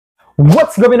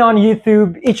What's going on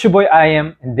YouTube? It's your boy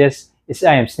Ayem, and this is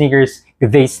Ayem Sneakers.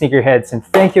 Good day sneakerheads, and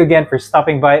thank you again for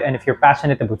stopping by. And if you're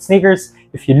passionate about sneakers,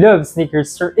 if you love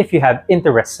sneakers, or if you have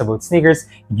interests about sneakers,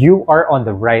 you are on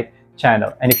the right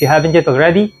channel. And if you haven't yet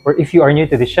already, or if you are new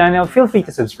to this channel, feel free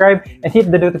to subscribe and hit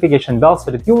the notification bell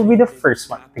so that you will be the first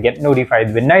one to get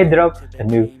notified when I drop a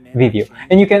new video.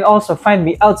 And you can also find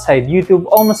me outside YouTube.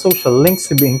 All my social links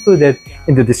will be included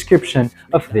in the description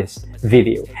of this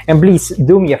video. And please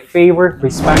do me a favor by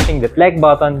smashing that like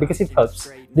button because it helps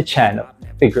the channel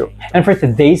to grow. And for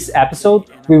today's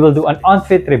episode, we will do an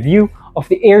on-fit review of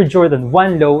the Air Jordan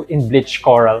 1 Low in Bleached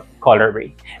Coral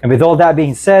colorway. And with all that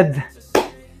being said,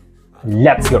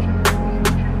 let's go!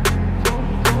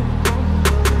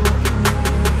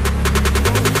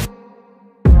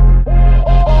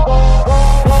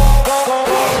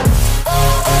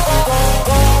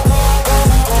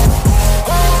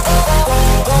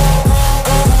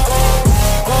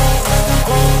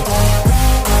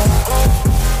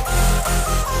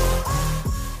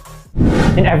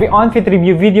 In every on-fit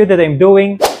review video that I'm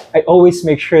doing, I always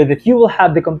make sure that you will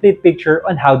have the complete picture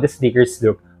on how the sneakers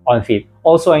look on fit.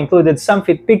 Also, I included some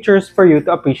fit pictures for you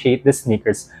to appreciate the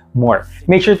sneakers more.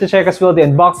 Make sure to check as well the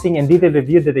unboxing and detailed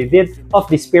review that I did of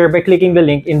this pair by clicking the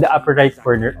link in the upper right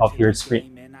corner of your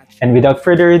screen. And without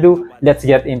further ado, let's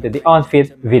get into the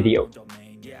on-fit video.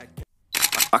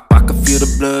 I can feel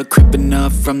the blood creeping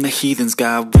up from the heathens.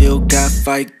 Got will, got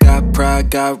fight, got pride,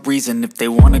 got reason. If they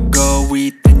wanna go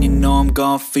eat, then you know I'm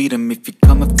gon' feed them. If you're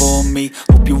coming for me,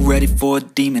 hope you're ready for a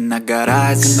demon. I got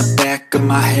eyes in the back of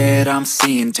my head, I'm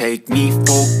seeing. Take me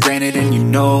for granted and you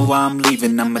know I'm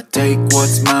leaving. I'ma take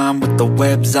what's mine with the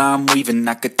webs I'm weaving.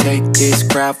 I could take this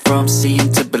crowd from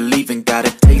seeing to believing. Got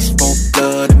a taste for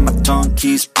blood and my tongue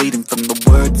keeps bleeding. From the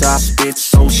words I spit,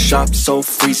 so sharp, so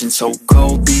freezing. So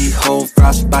cold, behold,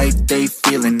 frostbite they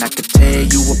feeling. I could tear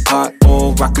you apart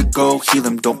or I could go heal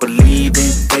them. Don't believe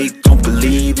in fate, don't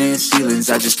believe in ceilings.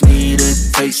 I just need a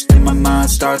taste and my mind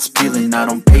starts peeling. I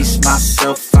don't pace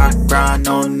myself, I grind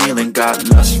on kneeling. Got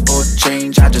lust for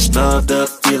change, I just love the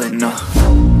feeling.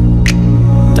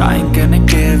 I ain't gonna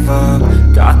give up.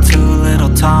 Got too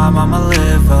little time, I'ma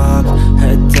live up.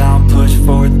 Head down, push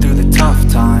forward through the tough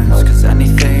times. Cause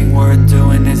anything worth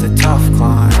doing is a tough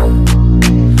climb.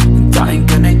 And I ain't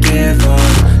gonna give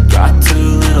up. Got too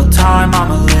little time,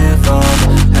 I'ma live up.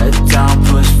 Head down,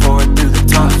 push forward through the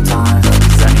tough times.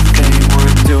 Cause anything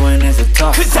worth doing is a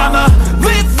tough climb. Cause I'ma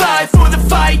live life for the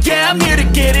fight, yeah, I'm here to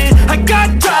get it. I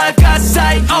got drive, got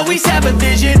sight, always have a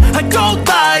vision. I go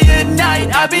by at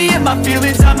night, I be in my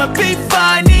feelings. I'ma be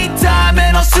fine, need time,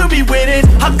 and I'll soon be winning.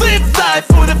 I live life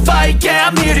for the fight, yeah,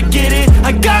 I'm here to get it.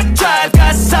 I got drive,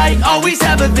 got sight, always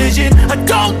have a vision. I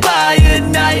go by at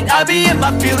night, I be in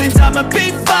my feelings. I'ma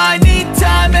be fine, need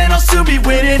time, and I'll soon be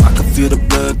winning. I can feel the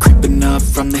blood creeping up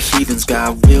from the heathens.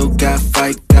 Got will, got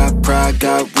fight, got pride,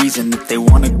 got reason. If they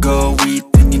wanna go eat,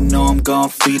 then you know I'm gon'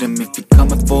 feed them. If you're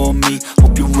coming for me,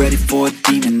 hope you're ready for a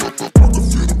demon. I can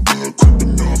feel the blood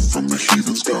creeping up from the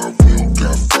heathens. Got will,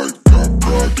 got fight, got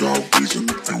pride, got reason.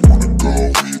 If they wanna go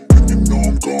eat, then you know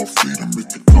I'm gon' feed them.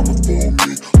 If you're coming for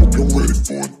me, hope you're ready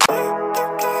for it.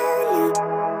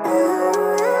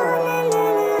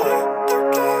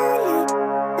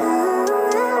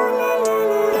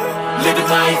 Living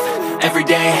life, every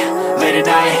day, late at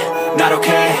night, not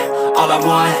okay. All I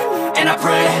want, and I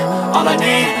pray, all I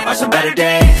need are some better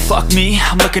days. Fuck me,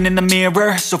 I'm looking in the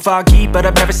mirror, so foggy, but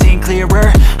I've never seen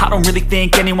clearer. I don't really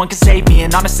think anyone can save me,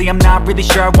 and honestly I'm not really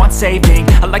sure I want saving.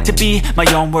 I like to be my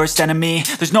own worst enemy.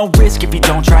 There's no risk if you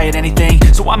don't try at anything,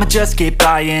 so I'ma just keep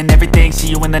buying everything. See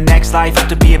you in the next life, have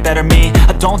to be a better me.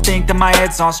 I don't think that my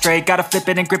head's on straight. Gotta flip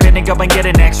it and grip it and go and get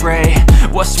an x-ray.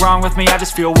 What's wrong with me? I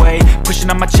just feel weight pushing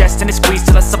on my chest and it squeezes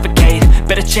till I suffocate.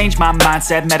 Better change my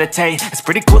mindset, meditate. It's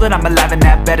pretty cool that I'm alive and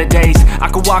have better days. I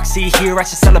could walk, see, hear, I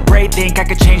should celebrate. Think I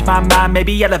could change my mind,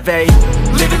 maybe elevate.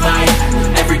 Living life,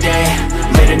 every day,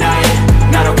 late at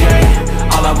night, not okay.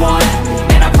 All I want,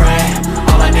 and I pray,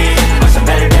 all I need are some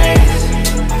better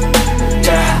days.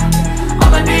 Yeah,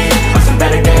 all I need are some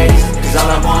better days. Cause all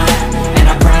I want, and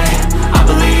I pray, I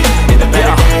believe in the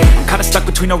better days. I'm kinda stuck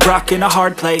between a rock and a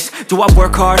hard place. Do I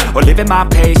work hard or live at my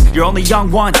pace? You're only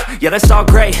young once, yeah that's all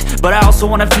great, but I also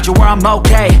want a future where I'm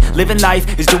okay. Living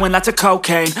life is doing lots of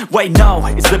cocaine. Wait no,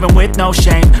 it's living with no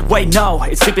shame. Wait no,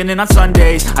 it's sleeping in on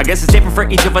Sundays. I guess it's different for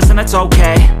each of us and that's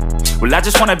okay. Well I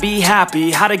just wanna be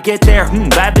happy, how to get there?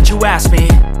 Glad that you asked me.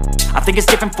 I think it's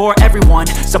different for everyone.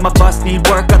 Some of us need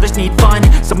work, others need fun.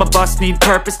 Some of us need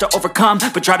purpose to overcome.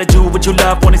 But try to do what you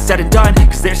love when it's said and done,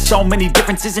 cause there's so many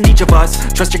differences in each of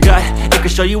us. Trust your gut, it can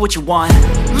show you what you want.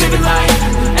 Living life,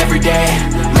 every day,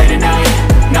 late at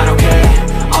night, not okay.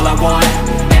 All I want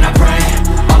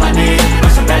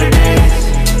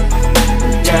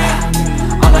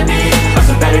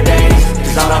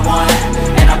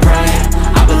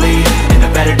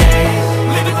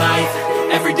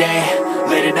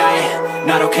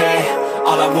not okay.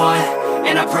 All I want,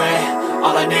 and I pray,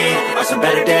 all I need are some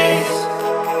better days.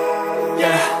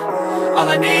 Yeah, all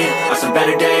I need are some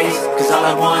better days. Cause all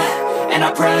I want, and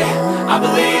I pray, I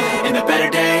believe in the better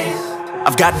days.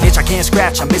 I've got an itch I can't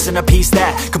scratch, I'm missing a piece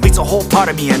that completes a whole part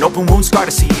of me, an open wound scar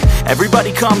to see.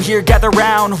 Everybody come here, gather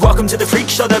round, welcome to the freak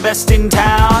show, the best in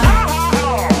town.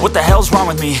 What the hell's wrong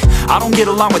with me? I don't get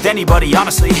along with anybody,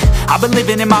 honestly. I've been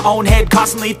living in my own head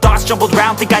constantly, thoughts jumbled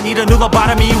round, think I need a new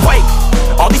lobotomy. Wait,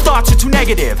 all these thoughts are too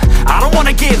negative, I don't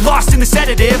wanna get lost in the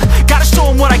sedative. Gotta show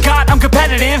them what I got, I'm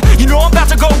competitive. You know I'm about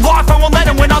to go off, I won't let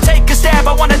them win, I'll take a stab.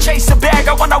 I wanna chase a bag,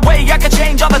 I wanna weigh, I can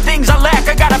change all the things I lack.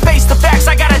 I gotta face the facts,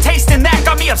 I got a taste in that.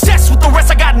 Got me obsessed with the rest,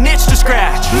 I got an itch to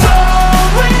scratch.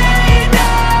 Slowing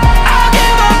down, I'll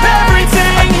give up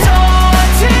everything. A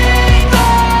daunting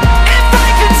thought, if I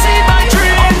could see my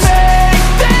dreams, I'll make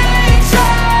things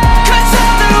right. Cause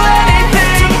I'll do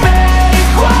anything to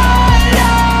make what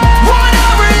I want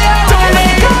a reality. Don't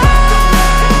let go,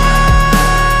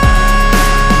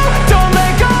 don't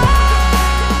let go.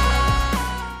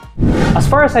 As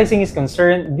far as sizing is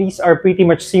concerned, these are pretty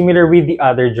much similar with the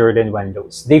other Jordan 1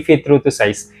 lows. They fit true to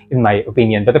size in my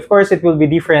opinion. But of course, it will be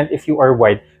different if you are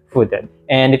wide-footed.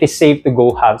 And it is safe to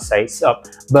go half size up.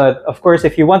 But of course,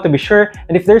 if you want to be sure,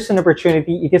 and if there's an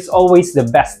opportunity, it is always the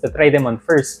best to try them on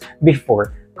first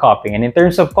before copying. And in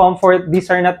terms of comfort, these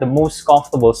are not the most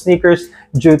comfortable sneakers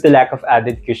due to lack of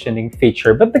added cushioning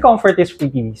feature, but the comfort is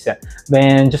pretty decent.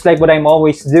 And just like what I'm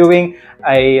always doing,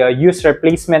 I use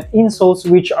replacement insoles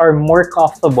which are more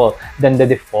comfortable than the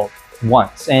default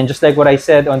ones. And just like what I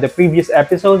said on the previous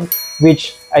episode,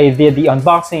 which I did the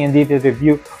unboxing and did the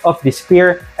review of this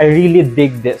pair, I really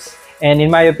dig this. And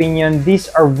in my opinion, these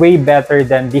are way better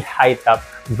than the high top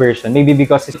version. Maybe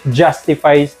because it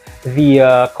justifies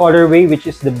the colorway, which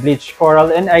is the bleached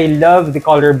coral, and I love the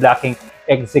color blocking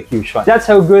execution. That's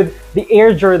how good the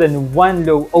Air Jordan 1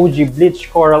 Low OG bleached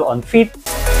coral on feet.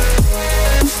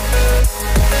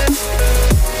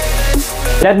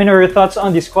 Let me know your thoughts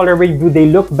on this colorway. Do they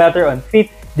look better on feet?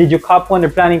 Did you cop one or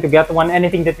planning to get one?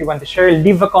 Anything that you want to share,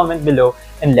 leave a comment below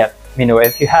and let me know.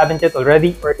 If you haven't yet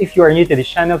already, or if you are new to this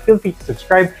channel, feel free to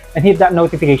subscribe and hit that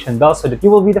notification bell so that you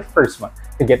will be the first one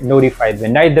to get notified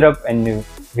when I drop a new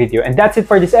video. And that's it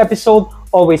for this episode.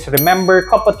 Always remember,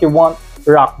 cop what you want,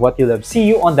 rock what you love. See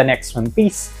you on the next one.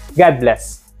 Peace. God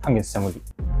bless. Hanggang sa muli.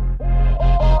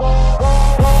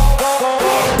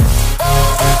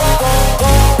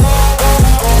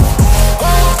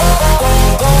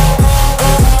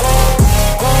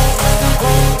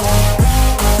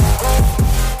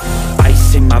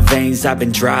 Veins, I've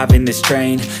been driving this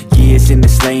train, years in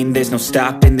this lane, there's no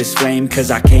stopping this flame, cause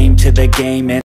I came to the game and